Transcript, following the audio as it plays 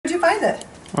find it.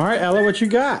 All right, Ella, what you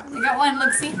got? I got one.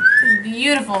 Look, see, it's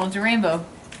beautiful. It's a rainbow.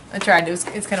 I tried. It's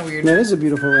kind of weird. That is a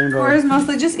beautiful rainbow. Cora's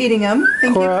mostly just eating them.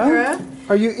 Thank you, Cora.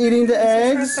 Are you eating the This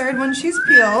eggs? is her third one she's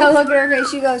peeled. Oh, look at her face.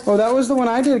 She goes. Oh, that was the one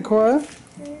I did, Cora.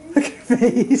 Look at her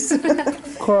face.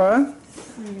 Cora,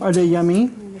 are they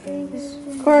yummy?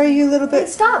 Cora, are you a little bit...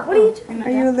 Stop. What are you doing?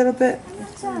 Are you a little bit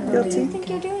What do guilty? you think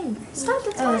you're doing? Stop.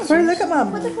 That's fine. Cora, look at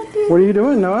Mom. What are you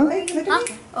doing, Noah? Wait, look at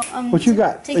me. What you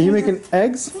got? Are you making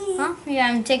eggs? Huh? Yeah,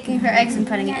 I'm taking her eggs and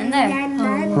putting it in there.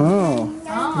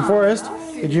 Oh. Forrest,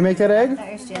 did you make that egg?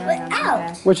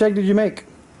 Ow! Which egg did you make?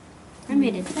 I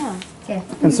made it. Oh. Okay.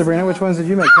 And Sabrina, which ones did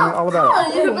you make? Tell me all about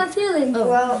it. You hurt my feelings.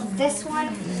 Well, this one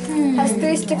has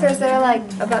 3 stickers that are like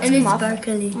about to come off.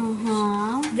 Sparkly.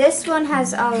 This one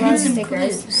has a lot of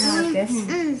stickers. Like this.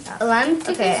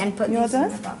 Okay, and put You all these in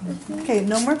done? the box. Okay,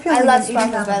 no more peeling. I love and eating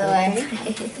sparkles, by the them, way.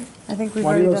 okay? I think we've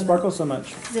Why do already you love done sparkles so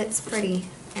much? Because it's pretty,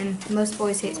 and most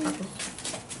boys hate sparkles.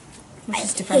 Which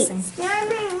is depressing.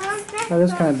 That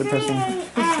is kind of depressing.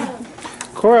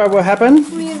 Cora, what happened?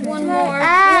 We have one more.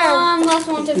 Last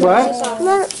one to What?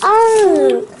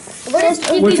 What is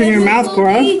What's in your mouth,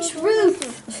 Cora?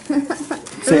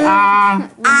 Say ah.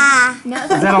 No, Is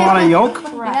that a lot of yolk?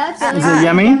 Is it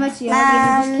yummy? How much yolk you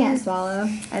just can't swallow.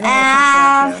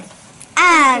 I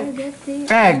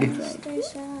think Egg.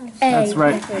 That's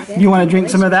right. You want to drink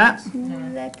some of that?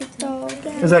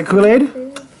 Is that Kool-Aid?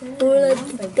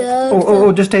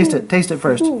 Oh, just taste it. Taste it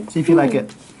first. See if you like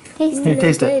it. Here,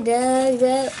 taste it.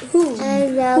 Yeah,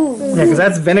 because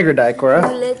that's vinegar dye, Cora.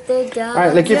 All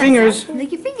right, lick your fingers.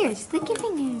 Lick your fingers. Lick your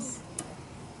fingers.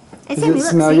 It's Does yummy. it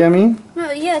Look, smell see? yummy?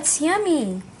 No, yeah, it's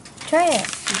yummy. Try it.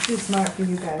 It's too smart for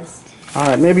you guys. All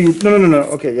right, maybe you... No.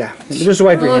 Okay, yeah. Just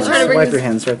wipe your hands. Wipe your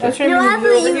hands right there. You have to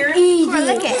eat it. Cora,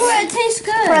 lick it. Cora, it tastes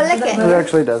good. Cora, lick it. It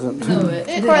actually doesn't. Cora, lick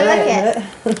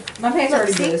it. My pants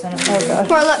already do this. I don't know. Oh, gosh.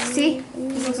 Cora, look, see?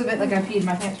 This looks a bit like I peed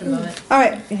my pants for the moment. All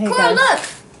right. Hey, Cora, guys. look.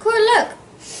 Cora, look.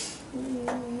 I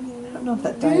don't know if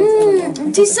that dye is edible.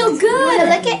 It tastes so good.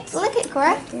 Lick it. Lick it,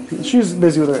 Cora. She's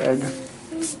busy with her egg.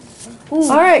 All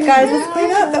right, guys, let's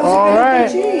clean up. That was All right.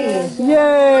 Cheese. It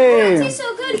Yay! tastes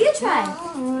so good. You try.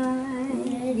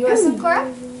 You want some,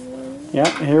 Cora? Yep,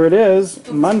 here it is.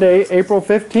 Monday, April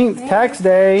 15th, tax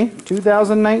day,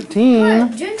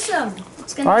 2019. Drink some.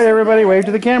 All right, everybody, wave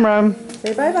to the camera.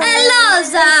 Say bye-bye. Hello,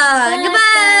 Zah.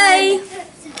 Goodbye.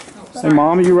 Say,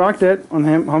 Mom, you rocked it on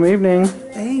home evening.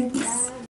 Thanks.